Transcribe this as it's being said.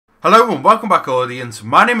Hello and welcome back, audience.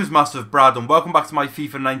 My name is MassiveBrad and welcome back to my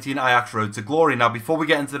FIFA 19 Ajax Road to Glory. Now, before we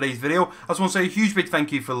get into today's video, I just want to say a huge big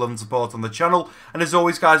thank you for love and support on the channel. And as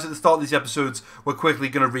always, guys, at the start of these episodes, we're quickly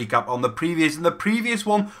going to recap on the previous. And the previous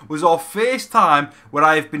one was our first time where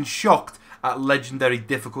I have been shocked at legendary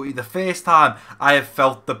difficulty. The first time I have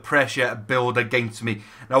felt the pressure build against me.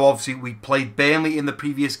 Now, obviously, we played Burnley in the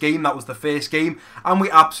previous game. That was the first game, and we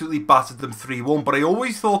absolutely battered them 3-1. But I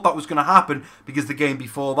always thought that was going to happen because the game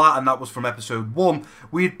before that, and that was from episode 1,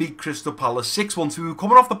 we had beat Crystal Palace 6-1. So we were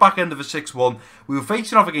coming off the back end of a 6-1. We were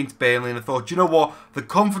facing off against Burnley, and I thought, you know what? The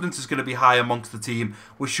confidence is going to be high amongst the team.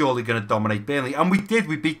 We're surely going to dominate Burnley. And we did.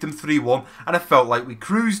 We beat them 3-1, and I felt like we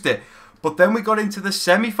cruised it. But then we got into the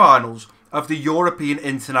semi-finals of the European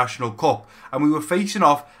International Cup, and we were facing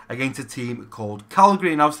off against a team called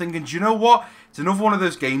Calgary, and I was thinking, do you know what? It's another one of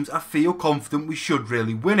those games I feel confident we should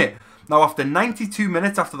really win it. Now, after 92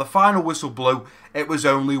 minutes after the final whistle blew, it was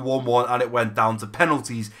only 1-1 and it went down to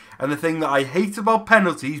penalties. And the thing that I hate about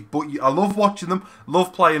penalties, but I love watching them,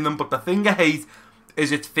 love playing them, but the thing I hate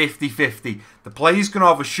is it's 50-50. The player's going to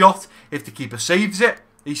have a shot. If the keeper saves it,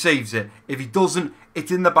 he saves it. If he doesn't,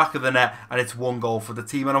 it's in the back of the net and it's 1 goal for the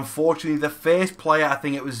team. And unfortunately, the first player, I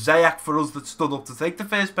think it was Ajax for us, that stood up to take the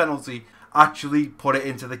first penalty, actually put it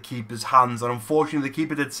into the keeper's hands. And unfortunately, the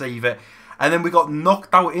keeper did save it. And then we got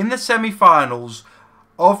knocked out in the semi-finals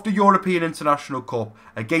of the European International Cup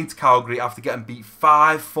against Calgary after getting beat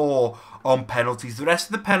 5-4 on penalties. The rest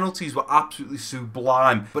of the penalties were absolutely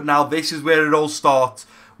sublime. But now this is where it all starts.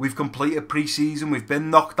 We've completed pre-season. We've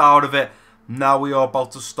been knocked out of it. Now we are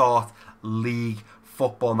about to start league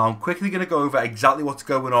football. Now I'm quickly going to go over exactly what's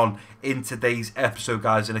going on in today's episode,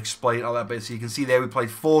 guys, and explain a little bit. So you can see there we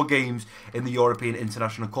played 4 games in the European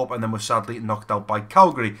International Cup and then we're sadly knocked out by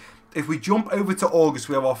Calgary. If we jump over to August,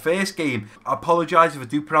 we have our first game. I apologise if I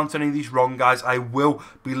do pronounce any of these wrong, guys. I will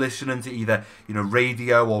be listening to either,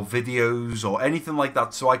 radio or videos or anything like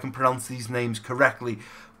that so I can pronounce these names correctly.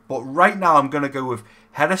 But right now I'm going to go with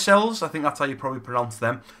Heracles. I think that's how you probably pronounce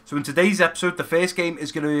them. So in today's episode, the first game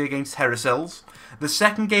is going to be against Heracles. The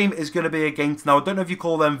second game is going to be against, now I don't know if you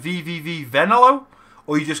call them VVV Venlo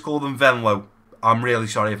or you just call them Venlo. I'm really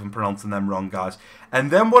sorry if I'm pronouncing them wrong, guys.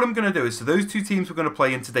 And then what I'm going to do is, so those 2 teams we're going to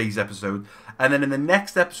play in today's episode. And then in the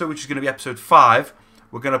next episode, which is going to be episode 5,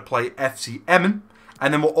 we're going to play FC Emmen.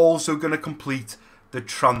 And then we're also going to complete the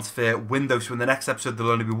transfer window. So in the next episode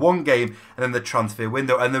there'll only be 1 game and then the transfer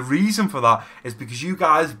window. And the reason for that is because you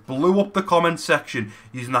guys blew up the comment section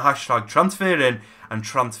using the hashtag transfer in and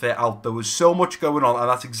transfer out. There was so much going on and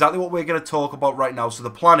that's exactly what we're going to talk about right now. So the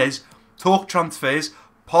plan is talk transfers,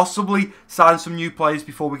 possibly sign some new players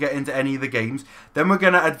before we get into any of the games. Then we're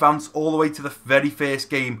going to advance all the way to the very first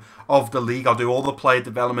game of the league. I'll do all the player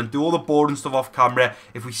development, do all the boring stuff off camera.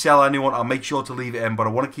 If we sell anyone, I'll make sure to leave it in, but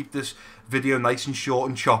I want to keep this video nice and short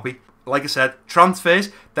and choppy. Like I said,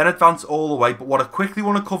 transfers, then advance all the way. But what I quickly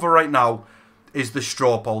want to cover right now is the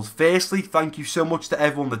straw polls. Firstly, thank you so much to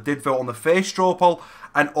everyone that did vote on the first straw poll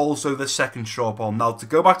and also the second straw poll. Now, to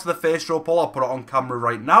go back to the first straw poll, I'll put it on camera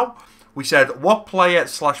right now. We said, what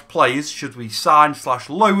player/players should we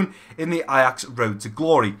sign/loan in the Ajax Road to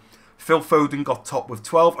Glory? Phil Foden got top with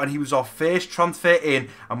 12 and he was our first transfer in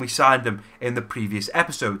and we signed him in the previous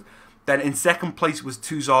episode. Then in second place was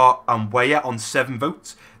Tuzar and Weyer on 7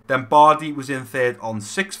 votes. Then Bardi was in third on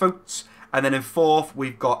 6 votes. And then in fourth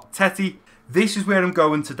we've got Teti. This is where I'm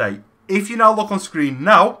going today. If you now look on screen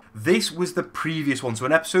now, this was the previous one. So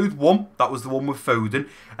in episode 1, that was the one with Foden.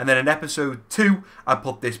 And then in episode 2, I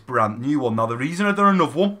put this brand new one. Now the reason I done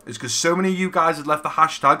another one is because so many of you guys had left the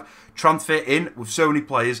hashtag transfer in with so many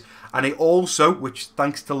players. And it also, which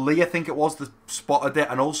thanks to Lee, I think it was, that spotted it,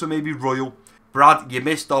 and also maybe Royal. Brad, you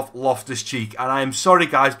missed off Loftus-Cheek. And I am sorry,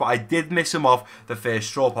 guys, but I did miss him off the first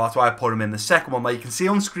straw poll. That's why I put him in the second one. Now you can see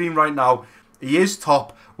on screen right now, he is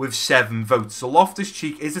top with 7 votes. So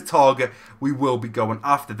Loftus-Cheek is a target we will be going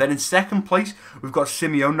after. Then in second place, we've got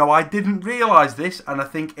Simeone. Now, I didn't realise this, and I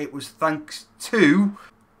think it was thanks to,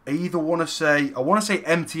 I want to say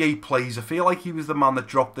MTA Plays. I feel like he was the man that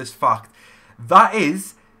dropped this fact. That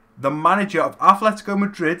is the manager of Atletico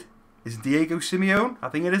Madrid, is Diego Simeone. I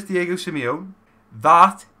think it is Diego Simeone.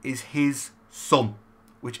 That is his son,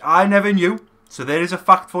 which I never knew. So there is a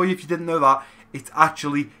fact for you if you didn't know that. It's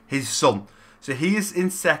actually his son. So he is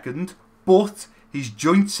in second, but he's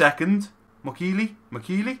joint second. Makili?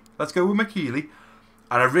 Let's go with Makili.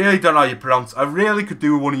 And I really don't know how you pronounce. I really could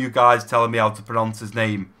do with one of you guys telling me how to pronounce his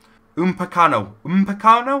name. Umpacano?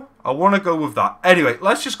 I want to go with that. Anyway,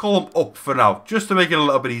 let's just call him Up for now, just to make it a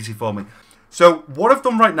little bit easy for me. So what I've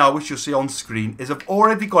done right now, which you'll see on screen, is I've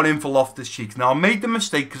already gone in for Loftus-Cheek. Now I made the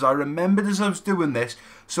mistake because I remembered as I was doing this,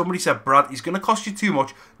 somebody said, Brad, he's going to cost you too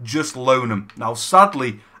much, just loan him. Now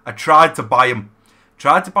sadly, I tried to buy him.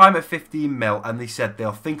 Tried to buy him at 15 mil and they said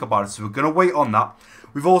they'll think about it. So we're going to wait on that.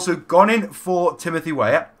 We've also gone in for Timothy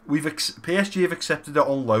Weah. PSG have accepted it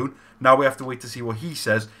on loan. Now we have to wait to see what he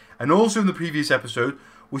says. And also in the previous episode,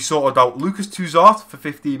 we sorted out Lucas Touzart for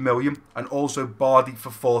 15 million and also Bardi for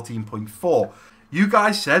 14.4. You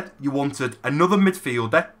guys said you wanted another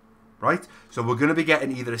midfielder, right? So we're going to be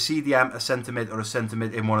getting either a CDM, a centre mid or a centre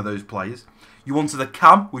mid in one of those players. You wanted a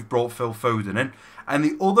cam, we've brought Phil Foden in. And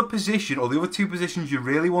the other position, or the other two positions you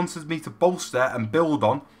really wanted me to bolster and build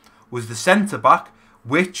on was the centre back,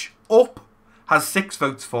 which Up has 6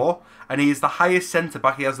 votes for. And he is the highest centre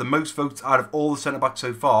back. He has the most votes out of all the centre backs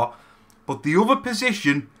so far. But the other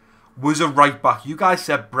position was a right back. You guys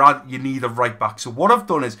said, Brad, you need a right back. So what I've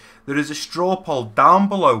done is there is a straw poll down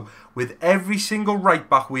below with every single right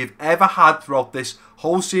back we've ever had throughout this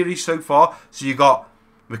whole series so far. So you got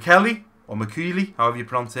Michele, or Michele, however you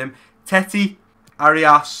pronounce him, Teti,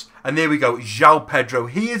 Arias, and there we go, João Pedro.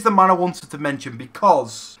 He is the man I wanted to mention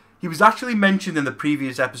because he was actually mentioned in the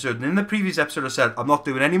previous episode. And in the previous episode I said, I'm not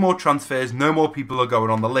doing any more transfers, no more people are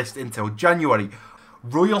going on the list until January.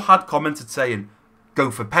 Royal had commented saying, go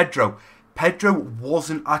for Pedro. Pedro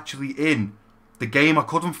wasn't actually in the game. I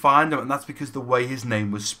couldn't find him, and that's because the way his name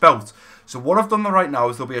was spelt. So what I've done right now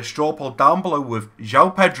is there'll be a straw poll down below with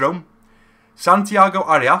João Pedro, Santiago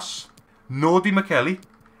Arias, Nordi Michele,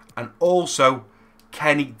 and also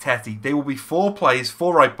Kenny Teti. They will be 4 players,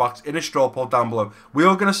 4 right backs in a straw poll down below. We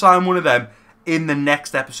are going to sign one of them in the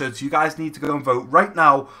next episode. So you guys need to go and vote right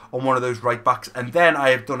now on one of those right backs. And then I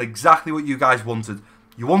have done exactly what you guys wanted.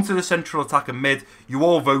 You wanted a central attacker mid. You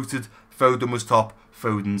all voted Foden was top.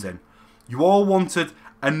 Foden's in. You all wanted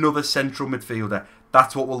another central midfielder.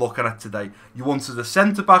 That's what we're looking at today. You wanted a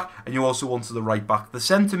centre back and you also wanted the right back. The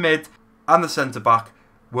centre mid and the centre back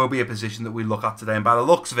will be a position that we look at today. And by the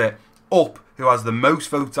looks of it, Up, who has the most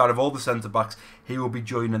votes out of all the centre backs, he will be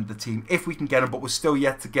joining the team if we can get him. But we're still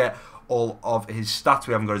yet to get all of his stats.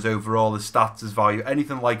 We haven't got his overall, his stats, his value,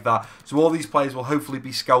 anything like that. So all these players will hopefully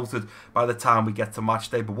be scouted by the time we get to match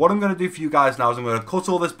day. But what I'm going to do for you guys now is I'm going to cut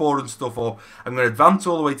all this boring stuff up. I'm going to advance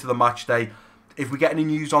all the way to the match day. If we get any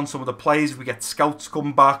news on some of the players, if we get scouts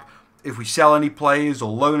come back, if we sell any players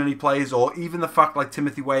or loan any players, or even the fact like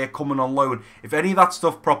Timothy Weah coming on loan, if any of that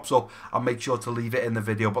stuff props up, I'll make sure to leave it in the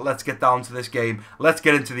video. But let's get down to this game. Let's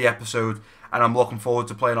get into the episode. And I'm looking forward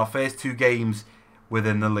to playing our first 2 games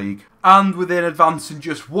within the league. And within advancing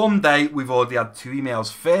just one day, we've already had 2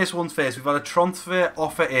 emails. First one's first. We've had a transfer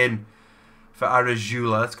offer in for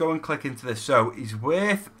Arajula. Let's go and click into this. So he's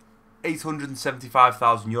worth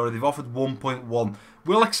 €875,000. They've offered 1.1.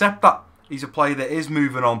 We'll accept that. He's a player that is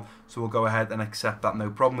moving on, so we'll go ahead and accept that. No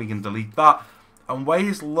problem. We can delete that. And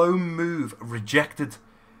Weah's loan move rejected.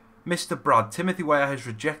 Mr. Brad, Timothy Weah has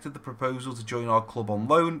rejected the proposal to join our club on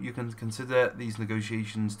loan. You can consider these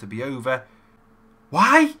negotiations to be over.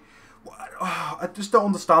 Why? Oh, I just don't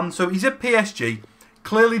understand. So he's at PSG.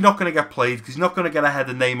 Clearly not going to get played because he's not going to get ahead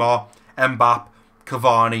of Neymar, Mbappe,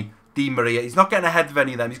 Cavani, Di Maria. He's not getting ahead of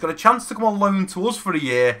any of them. He's got a chance to come on loan to us for a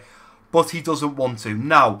year, but he doesn't want to.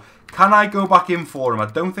 Now, can I go back in for him? I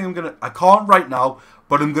don't think I'm going to. I can't right now,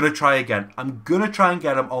 but I'm going to try again. I'm going to try and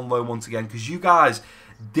get him on loan once again because you guys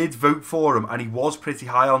did vote for him and he was pretty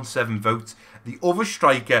high on 7 votes. The other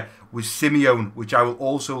striker was Simeone, which I will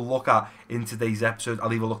also look at in today's episode.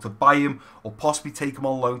 I'll either look to buy him or possibly take him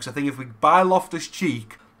on loan. Because I think if we buy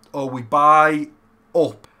Loftus-Cheek or we buy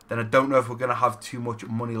Up, then I don't know if we're going to have too much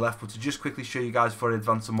money left. But to just quickly show you guys before I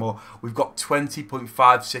advance some more, we've got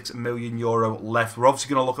 €20.56 million left. We're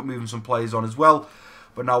obviously going to look at moving some players on as well.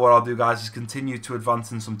 But now what I'll do, guys, is continue to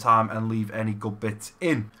advance in some time and leave any good bits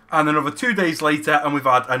in. And another 2 days later, and we've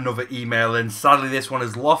had another email in. Sadly, this one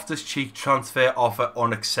is Loftus-Cheek transfer offer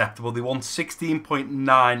unacceptable. They want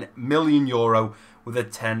 €16.9 million with a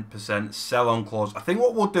 10% sell-on clause. I think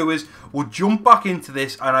what we'll do is we'll jump back into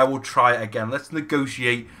this and I will try it again. Let's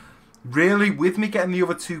negotiate. Really, with me getting the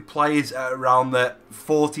other 2 players at around the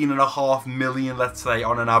 14.5 million, let's say,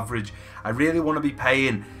 on an average, I really want to be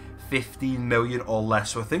paying 15 million or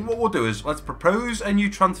less. So I think what we'll do is let's propose a new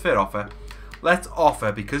transfer offer. Let's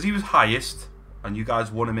offer, because he was highest and you guys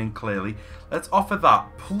won him in clearly, let's offer that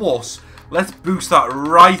plus let's boost that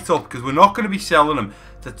right up because we're not going to be selling him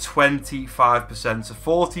to 25%, so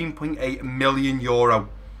 €14.8 million.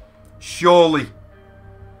 Surely.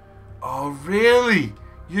 Oh really?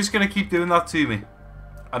 You're just going to keep doing that to me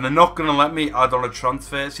and they're not going to let me add on a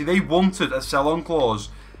transfer? See, they wanted a sell on clause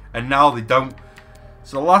and now they don't.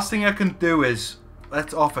 So the last thing I can do is,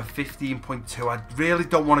 let's offer 15.2. I really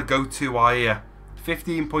don't want to go too high here.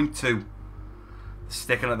 15.2.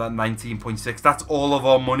 Sticking at that 19.6. That's all of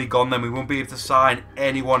our money gone then. We won't be able to sign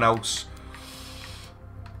anyone else.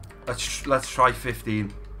 Let's try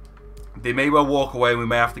 15. They may well walk away and we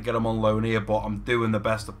may have to get them on loan here, but I'm doing the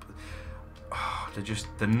best. They're just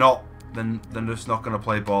not going to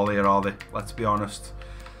play ball here, are they? Let's be honest.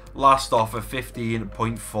 Last offer,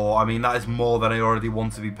 15.4. I mean, that is more than I already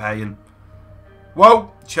want to be paying.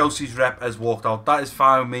 Well, Chelsea's rep has walked out. That is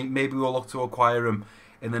fine with me. Maybe we'll look to acquire him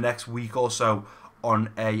in the next week or so on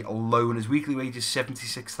a loan. His weekly wage is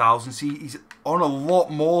 76,000. See, he's on a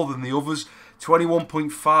lot more than the others.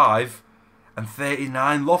 21.5 and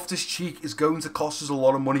 39. Loftus-Cheek is going to cost us a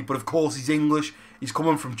lot of money, but of course he's English. He's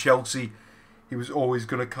coming from Chelsea. He was always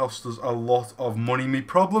going to cost us a lot of money. My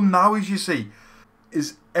problem now is, you see,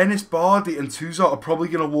 is Enis Bardi and Tuzart are probably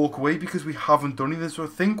going to walk away because we haven't done anything. So I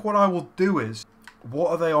think what I will do is,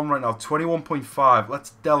 what are they on right now? 21.5.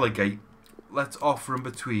 Let's delegate. Let's offer in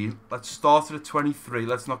between. Let's start at 23.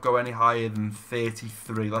 Let's not go any higher than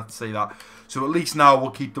 33. Let's say that. So at least now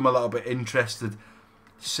we'll keep them a little bit interested.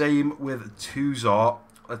 Same with Tuzart.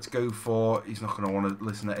 Let's go for, he's not going to want to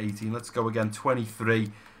listen at 18. Let's go again,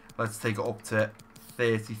 23. Let's take it up to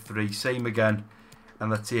 33. Same again.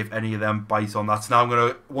 And let's see if any of them bite on that. So now I'm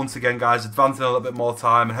going to, once again, guys, advance in a little bit more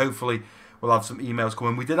time. And hopefully we'll have some emails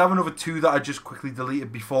coming. We did have another 2 that I just quickly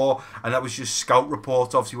deleted before. And that was just scout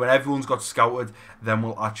reports. Obviously, when everyone's got scouted, then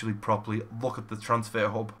we'll actually properly look at the transfer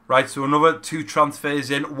hub. Right, so another 2 transfers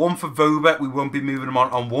in. One for Vobet. We won't be moving him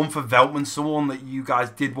on. And one for Veltman. Someone that you guys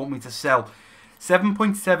did want me to sell.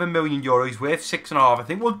 7.7 million euros, worth 6.5. I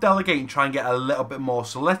think we'll delegate and try and get a little bit more.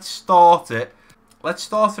 So let's start it. Let's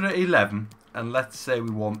start it at 11. And let's say we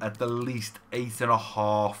want at the least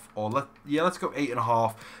 8.5, or let's go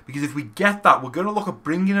 8.5, because if we get that, we're going to look at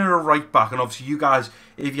bringing in a right back. And obviously, you guys,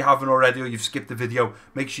 if you haven't already or you've skipped the video,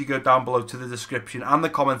 make sure you go down below to the description and the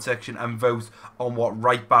comment section and vote on what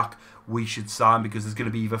right back we should sign, because there's going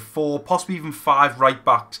to be either 4, possibly even 5 right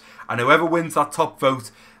backs, and whoever wins that top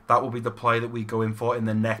vote, that will be the play that we go in for in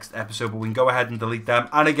the next episode. But we can go ahead and delete them.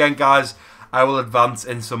 And again, guys, I will advance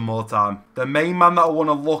in some more time. The main man that I want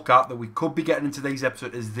to look at that we could be getting in today's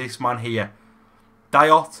episode is this man here.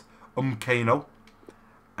 Dayot Upamecano.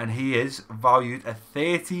 And he is valued at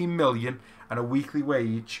 13 million and a weekly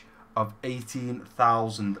wage of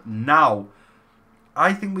 18,000. Now,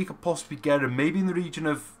 I think we could possibly get him maybe in the region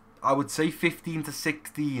of, I would say, 15 to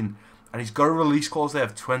 16. And he's got a release clause there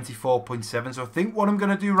of 24.7. So I think what I'm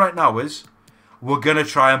going to do right now is we're going to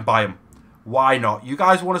try and buy him. Why not? You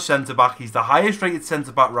guys want a centre-back. He's the highest rated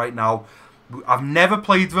centre-back right now. I've never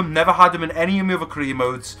played with him. Never had him in any of my other career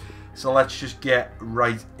modes. So let's just get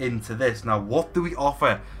right into this. Now, what do we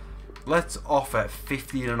offer? Let's offer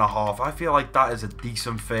 15.5. I feel like that is a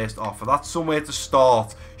decent first offer. That's somewhere to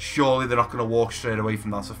start. Surely they're not going to walk straight away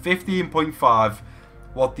from that. So 15.5.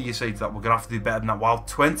 What do you say to that? We're going to have to do better than that. Wow,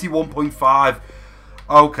 21.5.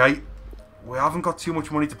 Okay. We haven't got too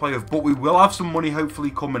much money to play with, but we will have some money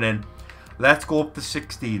hopefully coming in. Let's go up to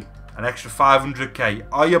 16. An extra 500k.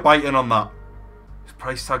 Are you biting on that? His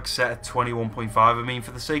price tag set at 21.5. I mean,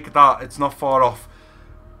 for the sake of that, it's not far off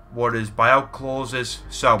what his buyout clause is.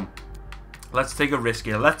 So, let's take a risk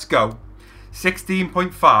here. Let's go.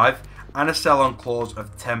 16.5 and a sell-on clause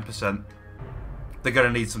of 10%. They're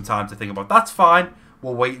going to need some time to think about. That's fine.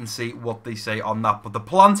 We'll wait and see what they say on that. But the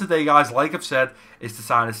plan today, guys, like I've said, is to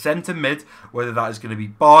sign a centre mid, whether that is going to be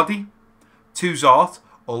Bardi, Tuzart,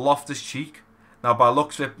 or Loftus-Cheek. Now, by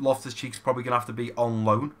looks of it, Loftus-Cheek's probably going to have to be on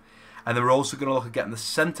loan. And then we're also going to look at getting the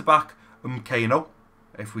centre-back, Upamecano,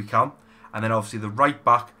 if we can. And then, obviously, the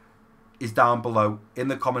right-back is down below in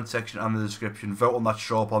the comment section and the description. Vote on that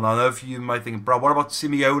straw poll. Now, I know a few of you might think, bro, what about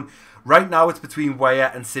Simeone? Right now, it's between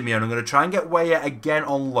Weah and Simeone. I'm going to try and get Weah again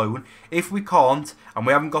on loan. If we can't, and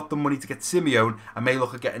we haven't got the money to get Simeone, I may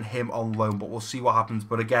look at getting him on loan. But we'll see what happens.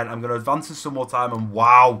 But again, I'm going to advance in some more time. And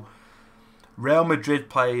wow, Real Madrid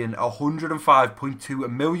paying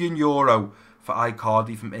 105.2 million euro for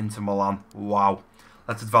Icardi from Inter Milan. Wow.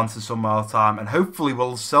 Let's advance in some more time. And hopefully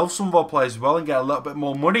we'll sell some of our players as well and get a little bit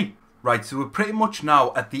more money. Right, so we're pretty much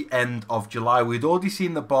now at the end of July. We'd already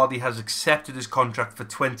seen that Bardi has accepted his contract for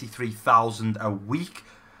 23,000 a week.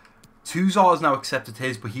 Tuzart has now accepted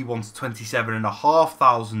his, but he wants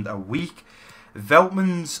 27,500 a week.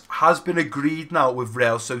 Veltman's has been agreed now with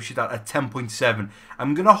Real Sociedad at 10.7.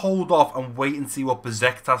 I'm going to hold off and wait and see what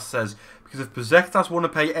Besiktas says. Because if Besiktas want to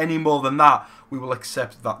pay any more than that, we will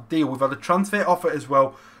accept that deal. We've had a transfer offer as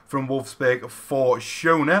well from Wolfsburg for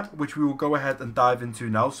Schöne, which we will go ahead and dive into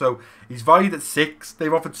now. So he's valued at 6.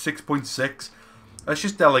 They've offered 6.6. Let's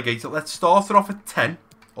just delegate it. Let's start it off at 10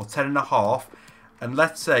 or 10.5. And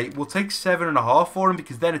let's say we'll take 7.5 for him,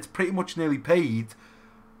 because then it's pretty much nearly paid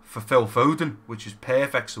for Phil Foden, which is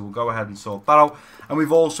perfect. So we'll go ahead and sort that out. And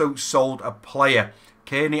we've also sold a player.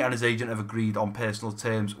 Kearney and his agent have agreed on personal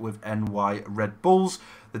terms with NY Red Bulls.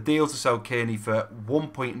 The deal to sell Kearney for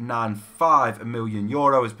 €1.95 million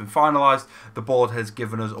has been finalised. The board has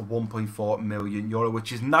given us a €1.4 million,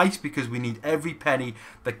 which is nice because we need every penny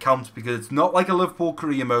that counts, because it's not like a Liverpool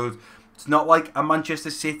career mode. It's not like a Manchester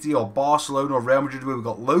City or Barcelona or Real Madrid where we've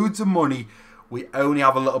got loads of money. We only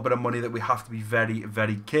have a little bit of money that we have to be very,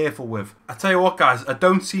 very careful with. I tell you what, guys, I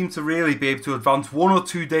don't seem to really be able to advance 1 or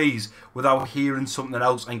 2 days without hearing something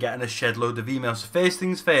else and getting a shed load of emails. So first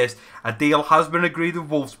things first, a deal has been agreed with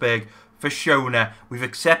Wolfsburg for Shona. We've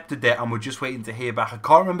accepted it and we're just waiting to hear back. I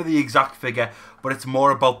can't remember the exact figure, but it's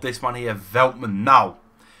more about this man here, Veltman. Now,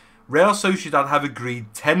 Real Sociedad have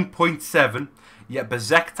agreed 10.7, yet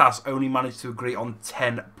Besiktas only managed to agree on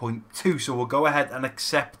 10.2. So we'll go ahead and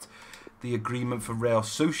accept the agreement for Real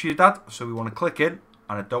Sociedad. So we want to click in,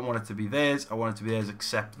 and I don't want it to be theirs. I want it to be theirs.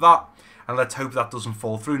 Accept that, and let's hope that doesn't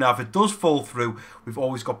fall through. Now, if it does fall through, we've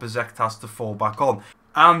always got Besiktas to fall back on,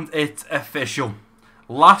 and it's official.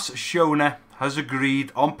 Las Shona has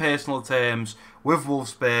agreed on personal terms with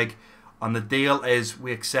Wolfsburg, and the deal is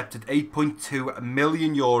we accepted €8.2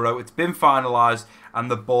 million. It's been finalised,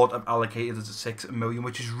 and the board have allocated us $6 million,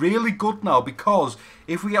 which is really good now, because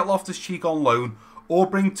if we get Loftus-Cheek on loan, or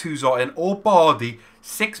bring Tuzar in, or Bardi,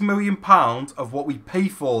 £6 million of what we pay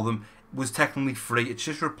for them was technically free. It's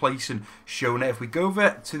just replacing Shona. If we go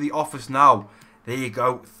over to the office now, there you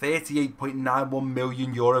go, €38.91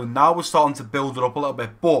 million. Now we're starting to build it up a little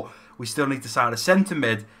bit, but we still need to sign a centre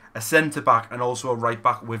mid, a centre back, and also a right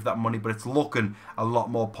back with that money, but it's looking a lot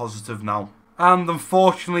more positive now. And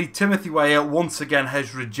unfortunately, Timothy Weah once again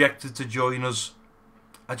has rejected to join us.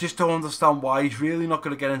 I just don't understand why. He's really not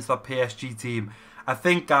going to get into that PSG team. I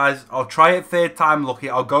think, guys, I'll try it third time lucky.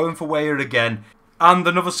 I'll go in for Weah again. And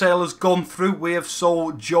another sale has gone through. We have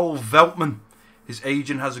sold Joel Veltman. His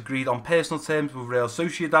agent has agreed on personal terms with Real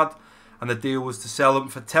Sociedad, and the deal was to sell him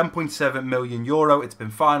for €10.7 million. It's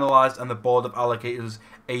been finalised, and the board have allocated us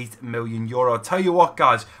 €8 million. I'll tell you what,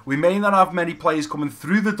 guys, we may not have many players coming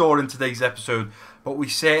through the door in today's episode, but we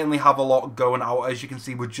certainly have a lot going out. As you can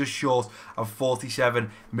see, we're just short of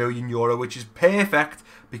 €47 million, which is perfect,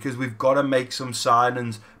 because we've got to make some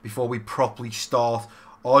signings before we properly start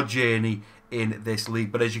our journey in this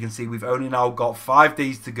league. But as you can see, we've only now got 5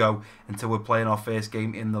 days to go until we're playing our first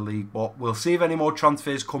game in the league. But we'll see if any more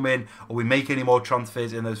transfers come in, or we make any more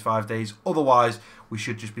transfers in those 5 days. Otherwise, we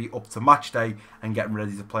should just be up to match day and getting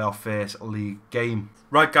ready to play our first league game.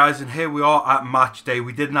 Right, guys, and here we are at match day.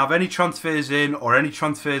 We didn't have any transfers in or any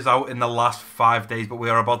transfers out in the last 5 days, but we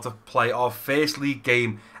are about to play our first league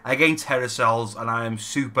game against Heracles, and I am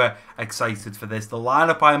super excited for this. The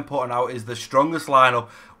lineup I am putting out is the strongest lineup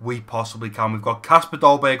we possibly can. We've got Kasper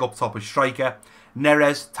Dolberg up top as striker,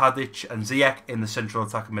 Neres, Tadic and Ziyech in the central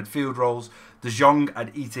attacking midfield roles, De Jong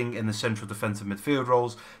and Eating in the central defensive midfield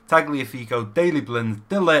roles, Tagliafico, Daley Blind,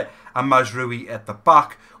 Dillet and Mazraoui at the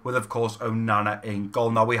back, with of course Onana in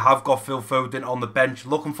goal. Now we have got Phil Foden on the bench.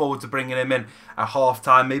 Looking forward to bringing him in at half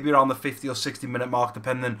time, maybe around the 50 or 60 minute mark,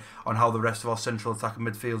 depending on how the rest of our central attacking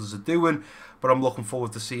midfielders are doing. But I'm looking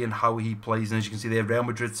forward to seeing how he plays. And as you can see there, Real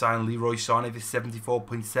Madrid signed Leroy Sané for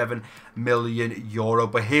 €74.7 million.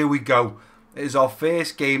 But here we go. It is our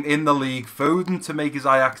first game in the league. Foden to make his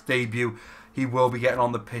Ajax debut. He will be getting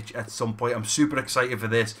on the pitch at some point. I'm super excited for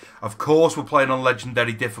this. Of course, we're playing on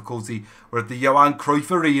legendary difficulty. We're at the Johan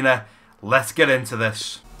Cruyff Arena. Let's get into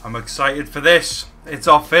this. I'm excited for this. It's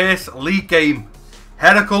our first league game.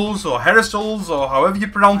 Heracles or Heracles or however you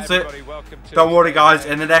pronounce it. Don't worry, guys.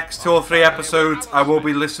 In the next 2 or 3 episodes, I will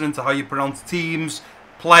be listening to how you pronounce teams,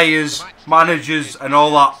 players, managers, and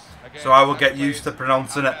all that. So I will get used to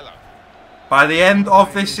pronouncing it. By the end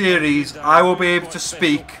of this series, I will be able to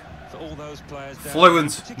speak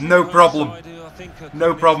fluent, no problem.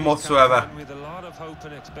 No problem whatsoever.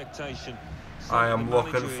 I am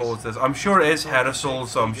looking forward to this. I'm sure it is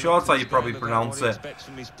Heracles, so I'm sure that's how you probably pronounce it.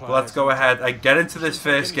 But let's go ahead and get into this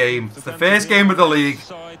first game. It's the first game of the league.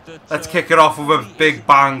 Let's kick it off with a big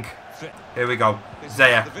bang. Here we go.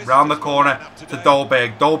 Ziyech round the corner to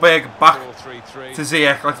Dolberg. Dolberg back to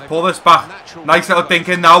Ziyech. Let's pull this back. Nice little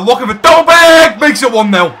thinking now. Looking for Dolberg. Makes it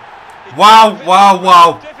 1-0. Wow, wow,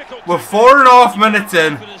 wow. We're 4.5 minutes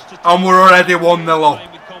in and we're already 1-0 up.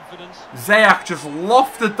 Ziyech just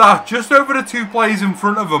lofted that just over the 2 players in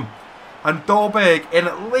front of him. And Dolberg, in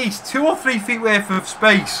at least 2 or 3 feet worth of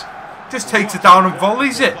space, just takes it down and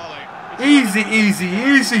volleys it. Easy, easy,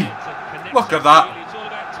 easy. Look at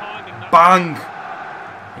that. Bang.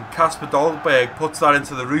 And Kasper Dolberg puts that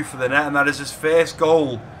into the roof of the net, and that is his first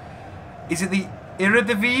goal. Is it the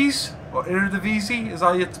Eredivisie? Or Eredivisie? Is that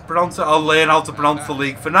how you pronounce it? I'll learn how to pronounce the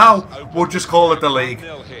league. For now, we'll just call it the league.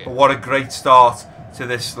 But what a great start to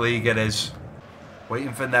this league it is.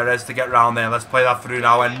 Waiting for Neres to get round there. Let's play that through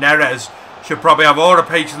now. And Neres should probably have all the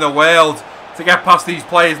patience in the world to get past these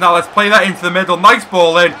players. Now let's play that into the middle. Nice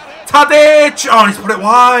ball in. Tadic! Oh, he's put it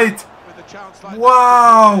wide.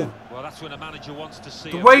 Wow.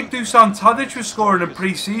 The way Dusan Tadic was scoring in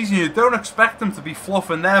pre-season, you don't expect him to be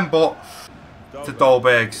fluffing them, but to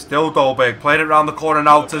Dolberg. Still Dolberg. Playing it around the corner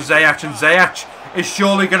now to Ziyech, and Ziyech is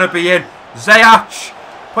surely going to be in. Ziyech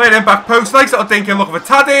playing in back post. Nice little dinking look for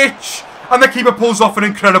Tadic. And the keeper pulls off an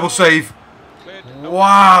incredible save.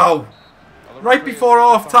 Wow. Right before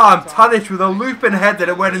half-time, Tadic with a looping header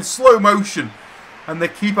that went in slow motion. And the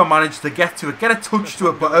keeper managed to get to it, get a touch to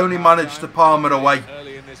it, but only managed to palm it away.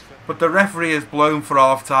 But the referee is blown for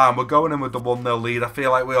half-time. We're going in with the 1-0 lead. I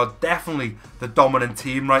feel like we are definitely the dominant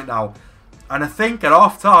team right now. And I think at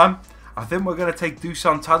half-time, I think we're going to take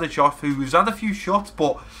Dusan Tadic off, who's had a few shots,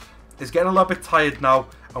 but is getting a little bit tired now.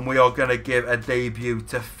 And we are going to give a debut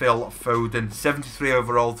to Phil Foden. 73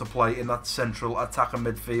 overall to play in that central attacker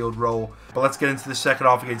midfield role. But let's get into the second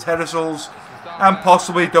half against Heracles. And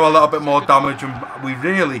possibly do a little bit more damage. And we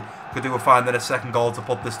really could do with finding a second goal to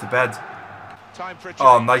put this to bed.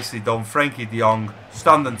 Oh, nicely done. Frankie de Jong.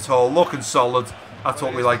 Standing tall, looking solid. That's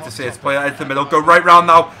what we like to see. Let's play that into the middle. Go right round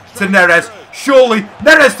now to Neres. Surely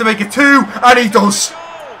Neres to make it 2. And he does.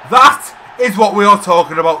 That is what we are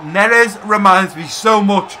talking about. Neres reminds me so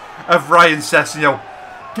much of Ryan Sessegnon.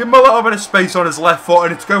 Give him a little bit of space on his left foot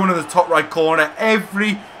and it's going in the top right corner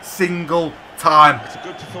every single time. It's a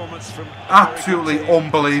good performance from absolutely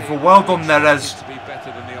unbelievable. Well done, Neres.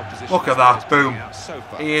 Look at that, boom.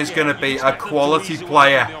 He is going to be a quality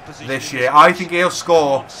player this year. I think he'll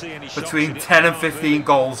score between 10 and 15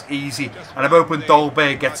 goals easy. And I'm hoping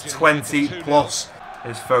Dolberg gets 20 plus.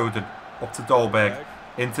 Here's Foden up to Dolberg.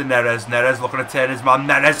 Into Neres. Neres looking to turn his man.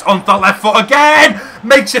 Neres on the left foot again.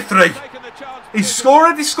 Makes it 3. He's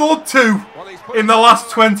already scored 2 in the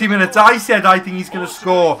last 20 minutes. I said I think he's going to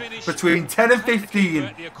score between 10 and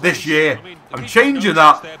 15 this year. I'm changing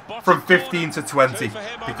that from 15 to 20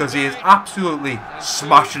 because he is absolutely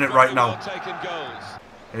smashing it right now.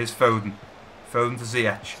 Here's Foden. Foden to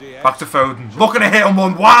Ziyech. Back to Foden. Looking to hit on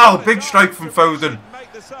one. Wow, big strike from Foden.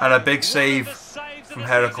 And a big save from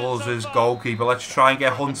Heracles' goalkeeper. Let's try and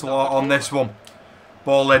get Huntelaar on this one.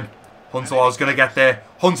 Ball in. Huntelaar's going to get there.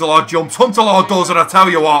 Huntelaar jumps. Huntelaar does, and I tell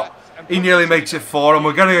you what, he nearly makes it 4. And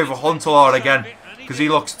we're going to go for Huntelaar again because he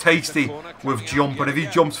looks tasty with jump. And if he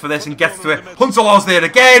jumps for this and gets to it, Huntelaar's there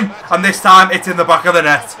again. And this time it's in the back of the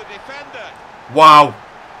net. Wow.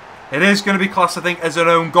 It is going to be classed, I think, as an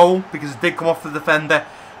own goal because it did come off the defender.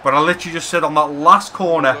 But I literally just said on that last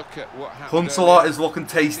corner, Huntelaar is looking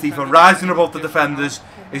tasty for rising above the defenders.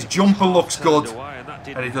 His jumper looks good,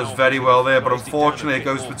 and he does very well there. But unfortunately, it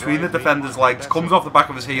goes between the defender's legs, comes off the back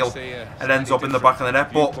of his heel, and ends up in the back of the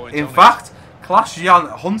net. But in fact, Klaas Jan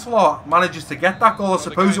Huntelaar manages to get that goal. I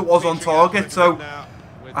suppose it was on target. So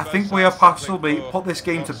I think we have possibly put this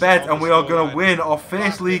game to bed, and we are going to win our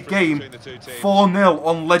first league game 4-0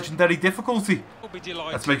 on legendary difficulty.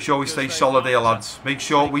 Let's make sure we stay solid here, lads. Make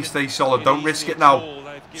sure we stay solid. Don't risk it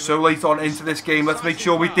now. So late on into this game. Let's make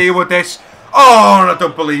sure we deal with this. Oh, I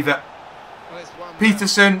don't believe it.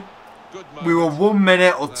 Peterson, we were 1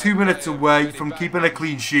 minute or 2 minutes away from keeping a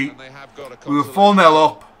clean sheet. We were 4-0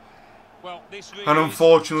 up. And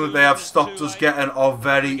unfortunately, they have stopped us getting our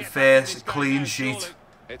very first clean sheet.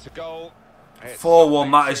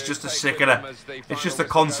 4-1, that is just a sickener. It's just a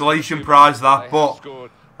consolation prize, that, but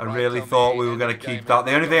I really thought we were going to keep that.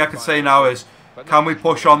 The only thing I can say now is, can we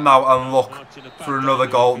push on now and look for another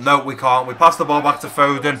goal? No, we can't. We pass the ball back to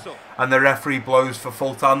Foden, and the referee blows for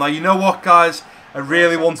full time. Now, you know what, guys? I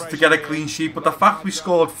really wanted to get a clean sheet, but the fact we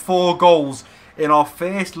scored 4 goals in our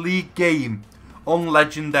first league game on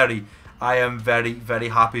Legendary, I am very, very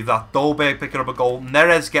happy with that. Dolberg picking up a goal,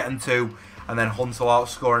 Neres getting 2, and then Huntelaar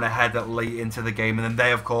scoring a header late into the game. And then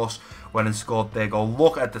they, of course, went and scored their goal.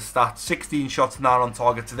 Look at the stats. 16 shots, 9 on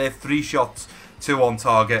target. To their 3 shots, 2 on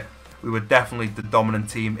target. We were definitely the dominant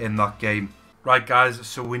team in that game. Right, guys,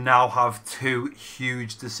 so we now have 2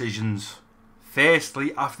 huge decisions.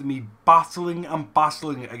 Firstly, after me battling and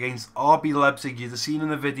battling against RB Leipzig, you've seen in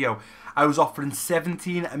the video, I was offering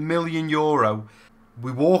 €17 million.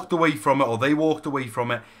 We walked away from it, or they walked away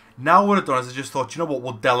from it. Now what I've done is I just thought, you know what,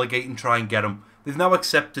 we'll delegate and try and get them. They've now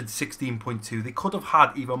accepted 16.2. They could have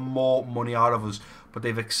had even more money out of us, but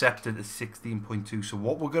they've accepted a 16.2. So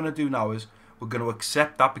what we're going to do now is we're going to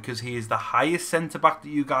accept that because he is the highest centre-back that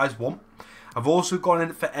you guys want. I've also gone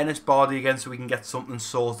in for MassiveBrad again so we can get something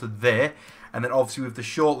sorted there. And then obviously with the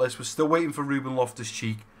shortlist, we're still waiting for Ruben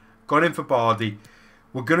Loftus-Cheek. Gone in for Bardi.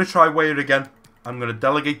 We're going to try Weah again. I'm going to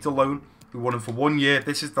delegate the loan. We want him for 1 year.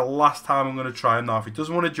 This is the last time I'm going to try him now. If he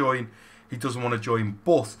doesn't want to join, he doesn't want to join.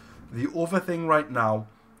 But the other thing right now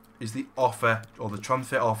is the offer, or the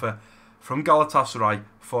transfer offer, from Galatasaray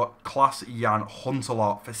for Klaas-Jan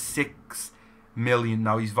Huntelaar for 6 million.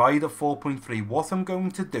 Now he's valued at 4.3. What I'm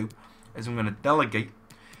going to do is I'm going to delegate,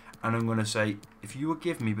 and I'm going to say, if you will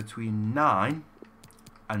give me between 9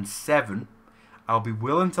 and 7, I'll be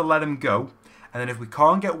willing to let him go. And then if we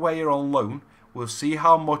can't get Weah on loan, we'll see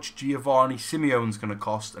how much Giovanni Simeone's going to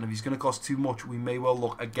cost. And if he's going to cost too much, we may well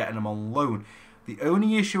look at getting him on loan. The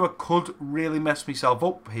only issue I could really mess myself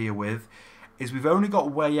up here with is we've only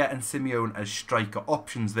got Weah and Simeone as striker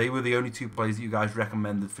options. They were the only 2 players that you guys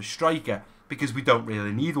recommended for striker because we don't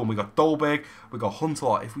really need one. We got Dolberg, we got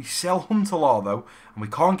Huntelaar. If we sell Huntelaar though, and we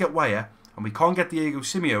can't get Weah, and we can't get Diego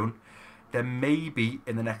Simeone, then maybe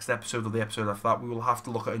in the next episode or the episode after that, we will have to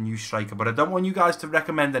look at a new striker. But I don't want you guys to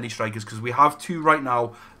recommend any strikers because we have 2 right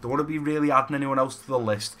now. Don't want to be really adding anyone else to the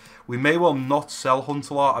list. We may well not sell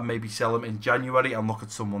Huntelaar and maybe sell him in January and look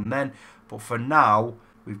at someone then. But for now,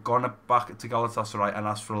 we've gone back to Galatasaray and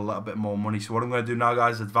asked for a little bit more money. So what I'm going to do now,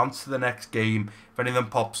 guys, is advance to the next game. If anything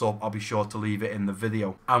pops up, I'll be sure to leave it in the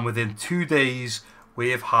video. And within 2 days,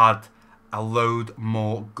 we have had a load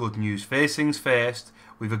more good news. First things first,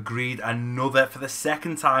 we've agreed another, for the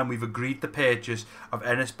second time, we've agreed the purchase of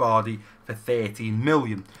MassiveBrad for 13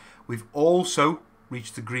 million. We've also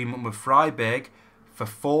reached agreement with Freiburg for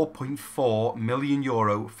 4.4 million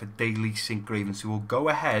euro for Daily St. Graven. So we'll go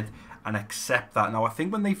ahead and accept that. Now, I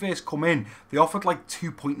think when they first come in, they offered like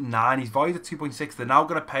 2.9. He's valued at 2.6. They're now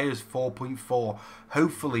going to pay us 4.4.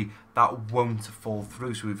 Hopefully, that won't fall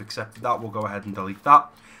through. So we've accepted that. We'll go ahead and delete that.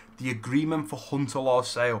 The agreement for Huntelaar's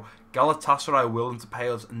sale. Galatasaray are willing to pay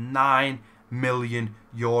us 9 million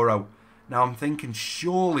euro. Now, I'm thinking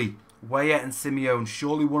surely Weah and Simeone,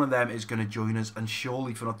 surely one of them is going to join us, and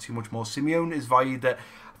surely for not too much more. Simeone is valued at,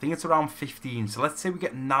 I think it's around 15. So let's say we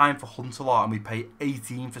get 9 for Huntelaar and we pay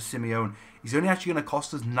 18 for Simeone. He's only actually going to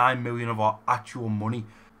cost us 9 million of our actual money.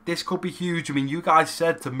 This could be huge. I mean, you guys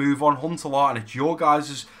said to move on Huntelaar, and it's your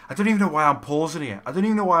guys'. I don't even know why I'm pausing here. I don't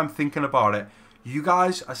even know why I'm thinking about it. You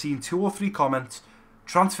guys, I've seen 2 or 3 comments.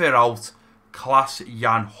 Transfer out,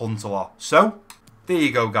 Klaas-Jan Huntelaar. So, there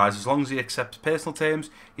you go, guys. As long as he accepts personal terms,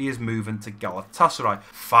 he is moving to Galatasaray.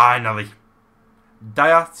 Finally,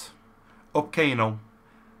 Dayat Upamecano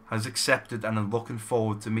has accepted and is looking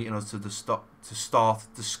forward to meeting us to start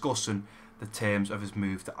discussing the terms of his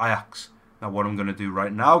move to Ajax. Now, what I'm going to do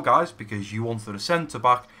right now, guys, because you wanted a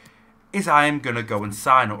centre-back, is I am going to go and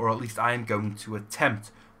sign it, or at least I am going to attempt.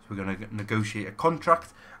 So we're going to negotiate a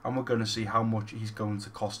contract, and we're going to see how much he's going to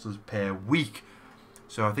cost us per week.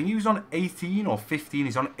 So I think he was on 18 or 15.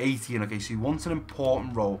 He's on 18. Okay, so he wants an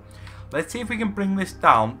important role. Let's see if we can bring this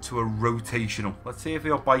down to a rotational. Let's see if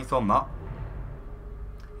he'll bite on that.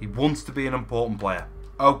 He wants to be an important player.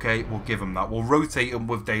 Okay, we'll give him that. We'll rotate him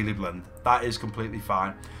with Daily Blend. That is completely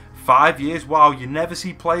fine. 5 years. Wow, you never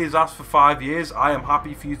see players ask for 5 years. I am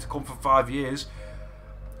happy for you to come for 5 years.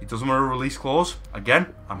 He doesn't want a release clause.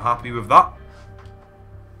 Again, I'm happy with that.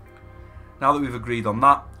 Now that we've agreed on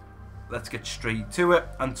that, let's get straight to it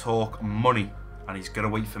and talk money. And he's going to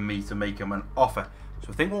wait for me to make him an offer.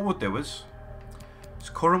 So I think what we'll do is, his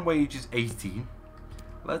current wage is 18.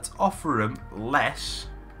 Let's offer him less.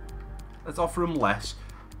 Let's offer him less,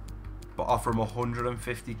 but offer him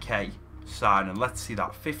 150k signing. Let's see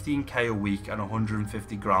that. 15k a week and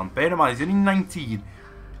 150 grand. Bear in mind, he's only 19.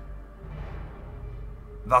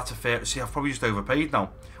 That's a fair... See, I've probably just overpaid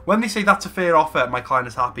now. When they say that's a fair offer, my client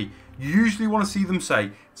is happy. You usually want to see them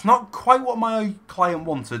say, it's not quite what my client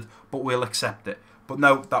wanted, but we'll accept it. But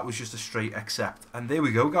no, that was just a straight accept. And there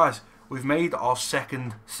we go, guys. We've made our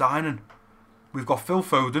second signing. We've got Phil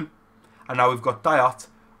Foden, and now we've got Dayat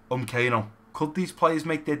Upamecano. Could these players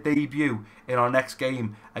make their debut in our next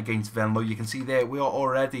game against Venlo? You can see there, we are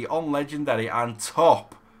already on Legendary and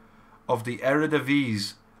top of the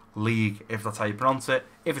Eredivisie League, if that's how you pronounce it.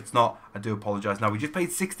 If it's not, I do apologise. Now, we just paid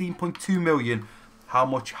 16.2 million. How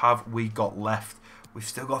much have we got left? We've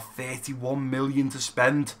still got 31 million to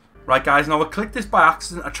spend. Right, guys, now I clicked this by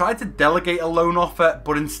accident. I tried to delegate a loan offer,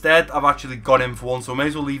 but instead I've actually gone in for one, so I may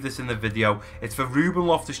as well leave this in the video. It's for Ruben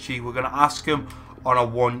Loftus-Cheek. We're going to ask him on a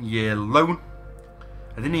 1 year loan.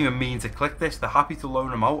 I didn't even mean to click this. They're happy to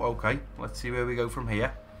loan him out. Okay, let's see where we go from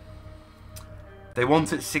here. They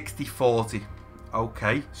want it 60-40.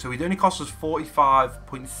 Okay, so it only costs us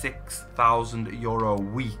 45.6 thousand euro a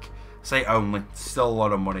week. Say only, still a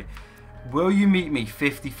lot of money. Will you meet me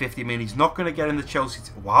 50-50? I mean, he's not going to get in the Chelsea.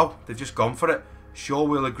 Wow, they've just gone for it. Sure,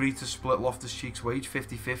 we'll agree to split Loftus-Cheek's wage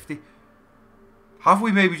 50-50. Have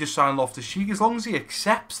we maybe just signed Loftus-Cheek? As long as he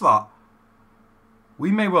accepts that,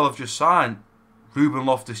 we may well have just signed Ruben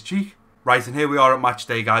Loftus-Cheek. Right, and here we are at match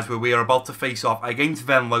day, guys, where we are about to face off against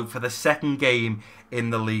Venlo for the second game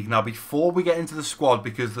in the league. Now, before we get into the squad,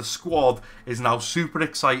 because the squad is now super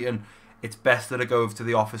exciting, it's best that I go over to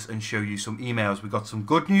the office and show you some emails. We've got some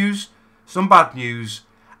good news, some bad news,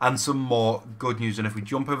 and some more good news. And if we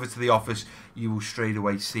jump over to the office, you will straight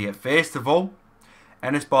away see it. First of all,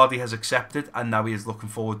 Enes Bardi has accepted, and now he is looking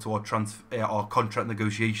forward to our contract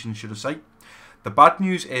negotiations, should I say. The bad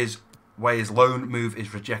news is Weah's loan move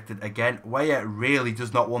is rejected again. Weah really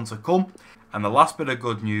does not want to come. And the last bit of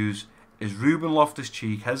good news is Ruben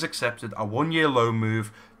Loftus-Cheek has accepted a one-year loan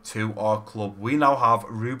move to our club. We now have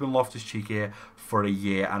Ruben Loftus-Cheek here for a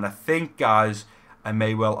year. And I think, guys, I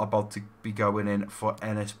may well about to be going in for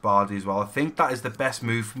Enes Bardi as well. I think that is the best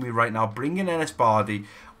move for me right now. Bring in Enes Bardi.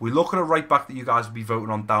 We look at a right back that you guys will be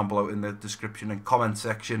voting on down below in the description and comment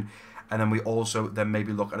section. And then we also then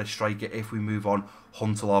maybe look at a striker if we move on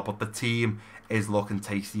Huntelaar. But the team is looking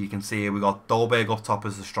tasty. You can see here we got Dolberg up top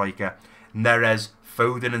as the striker. Neres,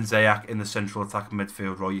 Foden and Ziyech in the central attacking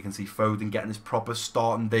midfield role. You can see Foden getting his proper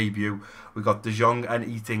starting debut. We've got De Jong and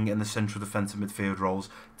Eating in the central defensive midfield roles.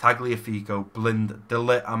 Tagliafico, Blind, De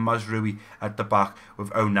Ligt and Mazraoui at the back with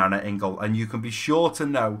Onana in goal. And you can be sure to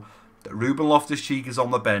know that Ruben Loftus-Cheek is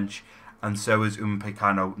on the bench. And so is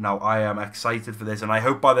Upamecano. Now, I am excited for this. And I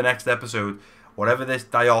hope by the next episode, whatever this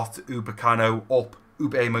Dayot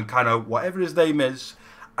Upamecano, whatever his name is,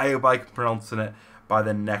 I hope I can pronounce it by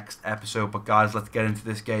the next episode. But guys, let's get into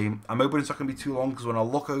this game. I'm hoping it's not going to be too long, because when I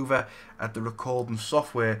look over at the recording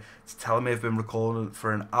software, it's telling me I've been recording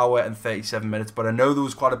for an hour and 37 minutes. But I know there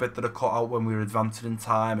was quite a bit that I cut out when we were advancing in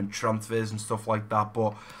time and transfers and stuff like that.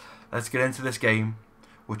 But let's get into this game.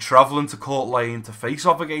 We're travelling to Court Lane to face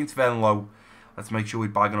off against Venlo. Let's make sure we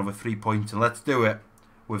bag another 3 points, and let's do it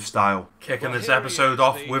with style. Kicking this episode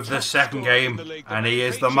off with the second game, and he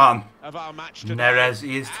is the man. Neres,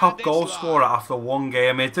 he is top goal scorer after one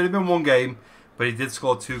game. It's only been one game, but he did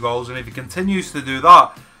score 2 goals, and if he continues to do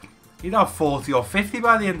that, he'd have 40 or 50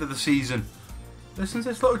 by the end of the season. Listen to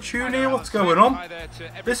this little tune here, what's going on?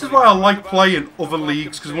 This is why I like playing other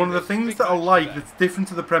leagues, because one of the things that I like that's different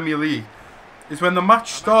to the Premier League is when the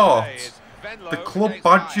match starts, the club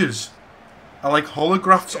badges are like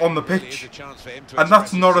holographs on the pitch, and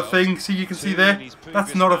that's not a thing. See, you can see there,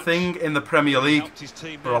 that's not a thing in the Premier League,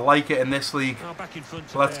 but I like it in this league.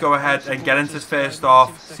 So let's go ahead and get into this first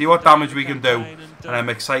half, see what damage we can do, and I'm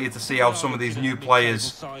excited to see how some of these new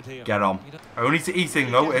players get on. Only to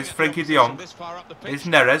Eating though is Frenkie de Jong, is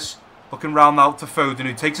Neres, looking round now to Foden,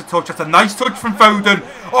 who takes a touch. That's a nice touch from Foden.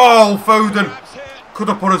 Oh, Foden could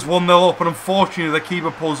have put us 1-0 up, and unfortunately the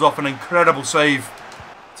keeper pulls off an incredible save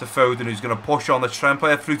to Foden, who's going to push on the try and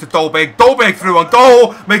play it through to Dolberg. Dolberg through on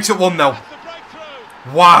goal, makes it 1-0.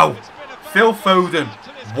 Wow, Phil Foden,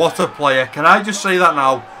 what a player. Can I just say that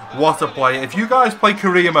now? What a player. If you guys play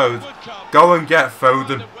career mode, go and get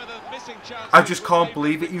Foden. I just can't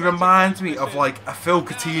believe it. He reminds me of like a Phil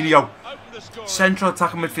Coutinho. Central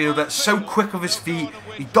attacking midfielder, so quick with his feet,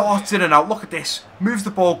 he darts in and out. Look at this, moves the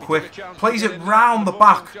ball quick, plays it round the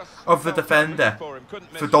back of the defender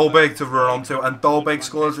for Dolberg to run onto, and Dolberg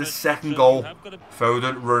scores his second goal.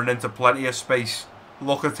 Foden running into plenty of space.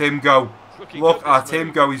 Look at him go. Look at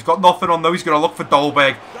him go. He's got nothing on though. He's going to look for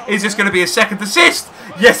Dolberg. Is this going to be a second assist?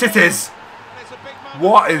 Yes, it is.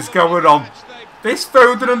 What is going on? This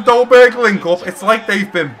Foden and Dolberg link up, it's like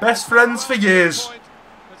they've been best friends for years.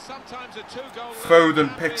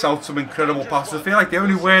 Foden picks out some incredible passes. I feel like the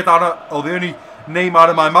only word out of, or the only name out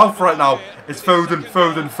of my mouth right now is Foden,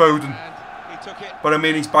 Foden, Foden. But I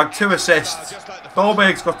mean, he's bagged 2 assists.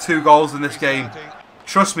 Dolberg's got 2 goals in this game.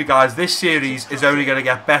 Trust me, guys, this series is only going to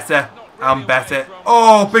get better and better.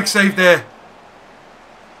 Oh, big save there.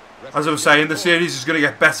 As I was saying, the series is going to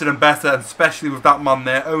get better and better, and especially with that man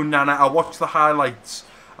there, Onana. I watched the highlights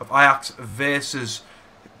of Ajax versus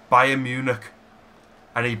Bayern Munich,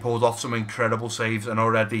 and he pulled off some incredible saves, and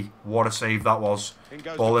already, what a save that was.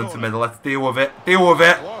 Ball into the middle, let's deal with it, deal with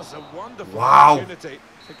it. Wow.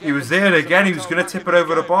 He was there again, he was going to tip it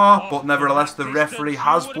over the bar, but nevertheless, the referee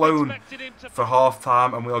has blown for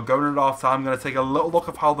half-time, and we are going into half-time. I'm going to take a little look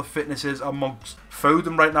of how the fitness is amongst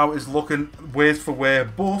Foden right now is looking word for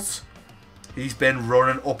word, but He's been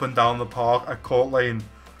running up and down the park at Court Lane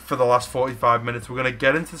for the last 45 minutes. We're going to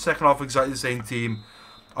get into the second half exactly the same team.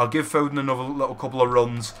 I'll give Foden another little couple of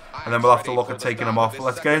runs, and then we'll have to look at taking him off. But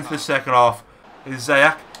let's get into the second half. Here's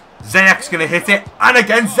Ziyech. Ziyech's going to hit it. And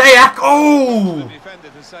again, Ziyech. Oh!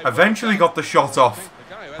 Eventually got the shot off.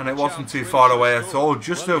 And it wasn't too far away at all.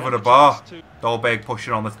 Just over the bar. Dolberg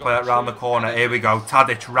pushing on. Let's play it round the corner. Here we go.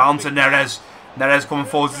 Tadic round to Neres. Neres coming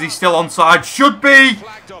forward. Is he still onside? Should be!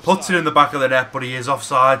 Puts it in the back of the net, but he is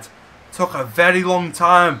offside. Took a very long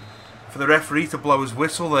time for the referee to blow his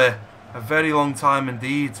whistle there. A very long time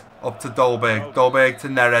indeed. Up to Dolberg. Dolberg to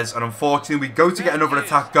Neres. And unfortunately, we go to get another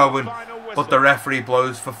attack going. But the referee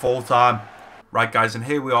blows for full time. Right, guys, and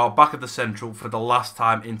here we are back at the Central for the last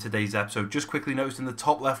time in today's episode. Just quickly noticed in the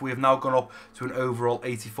top left, we have now gone up to an overall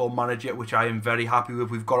 84 manager, which I am very happy with.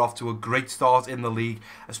 We've got off to a great start in the league,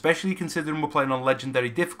 especially considering we're playing on legendary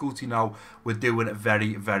difficulty now. We're doing it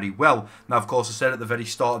very, very well. Now, of course, I said at the very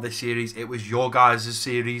start of this series, it was your guys'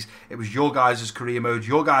 series. It was your guys' career mode,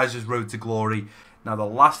 your guys' road to glory. Now, the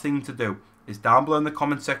last thing to do is down below in the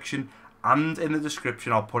comment section and in the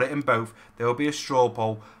description, I'll put it in both, there will be a straw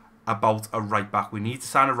poll about a right back. We need to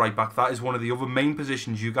sign a right back. That is one of the other main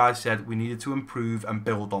positions you guys said we needed to improve and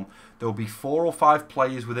build on. There will be 4 or 5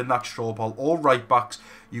 players within that straw poll, all right backs.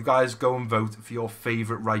 You guys go and vote for your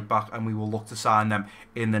favourite right back, and we will look to sign them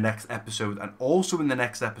in the next episode. And also in the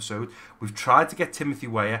next episode, we've tried to get Timothy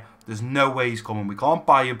Weah. There's no way he's coming. We can't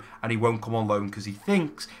buy him, and he won't come on loan because he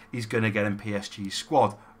thinks he's going to get in PSG's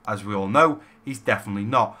squad. As we all know, he's definitely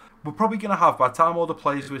not. We're probably going to have, by the time all the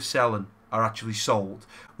players we're selling are actually sold,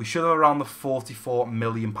 we should have around the £44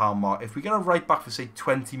 million mark. If we get a right back for say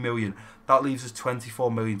 20 million, that leaves us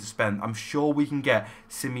 24 million to spend. I'm sure we can get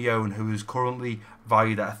Simeone, who is currently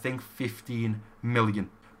valued at I think 15 million.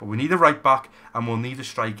 But we need a right back, and we'll need a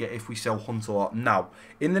striker if we sell Huntelaar. Now,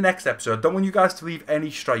 in the next episode, I don't want you guys to leave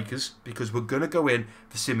any strikers because we're going to go in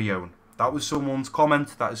for Simeone. That was someone's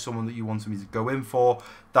comment. That is someone that you wanted me to go in for.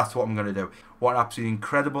 That's what I'm going to do. What an absolutely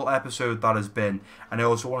incredible episode that has been. And I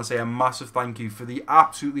also want to say a massive thank you for the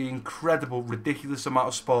absolutely incredible, ridiculous amount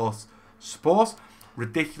of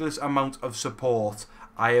ridiculous amount of support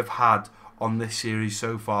I have had on this series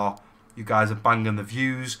so far. You guys are banging the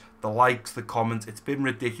views, the likes, the comments. It's been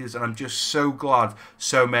ridiculous, and I'm just so glad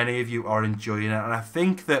so many of you are enjoying it. And I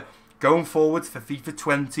think that going forward for FIFA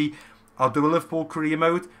 20, I'll do a Liverpool career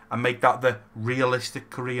mode and make that the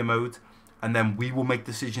realistic career mode, and then we will make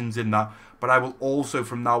decisions in that. But I will also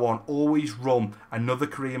from now on always run another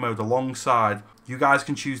career mode alongside. You guys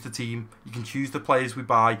can choose the team, you can choose the players we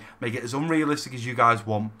buy, make it as unrealistic as you guys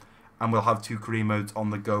want, and we'll have 2 career modes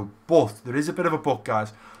on the go. But there is a bit of a but,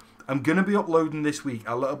 guys. I'm going to be uploading this week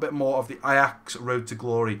a little bit more of the Ajax Road to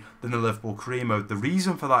Glory than the Liverpool career mode. The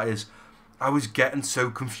reason for that is I was getting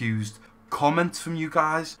so confused. Comments from you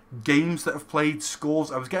guys, games that have played,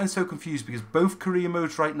 scores. I was getting so confused because both career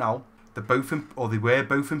modes right now, they're both in, or they were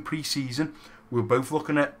both in pre-season. We were both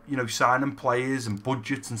looking at, you know, signing players and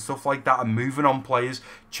budgets and stuff like that, and moving on players,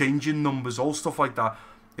 changing numbers, all stuff like that.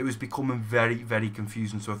 It was becoming very, very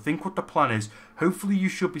confusing. So I think what the plan is, hopefully you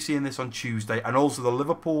should be seeing this on Tuesday. And also the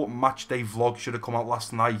Liverpool match day vlog should have come out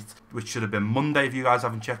last night, which should have been Monday. If you guys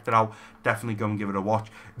haven't checked it out, definitely go and give it a watch.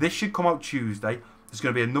 This should come out Tuesday. There's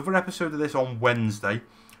going to be another episode of this on Wednesday.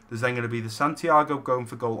 There's then going to be the Santiago going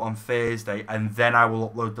for goal on Thursday. And then I will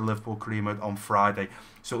upload the Liverpool career mode on Friday.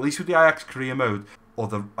 So at least with the Ajax career mode, or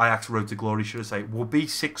the Ajax Road to Glory, should I say, we'll be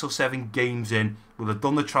 6 or 7 games in. We'll have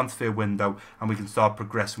done the transfer window, and we can start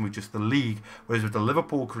progressing with just the league. Whereas with the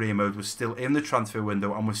Liverpool career mode, we're still in the transfer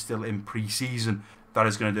window, and we're still in pre-season. That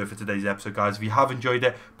is going to do it for today's episode, guys. If you have enjoyed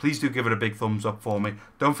it, please do give it a big thumbs up for me.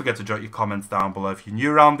 Don't forget to drop your comments down below. If you're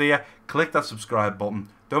new around here, click that subscribe button.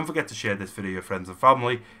 Don't forget to share this video with your friends and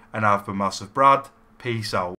family. And I've been MassiveBrad. Peace out.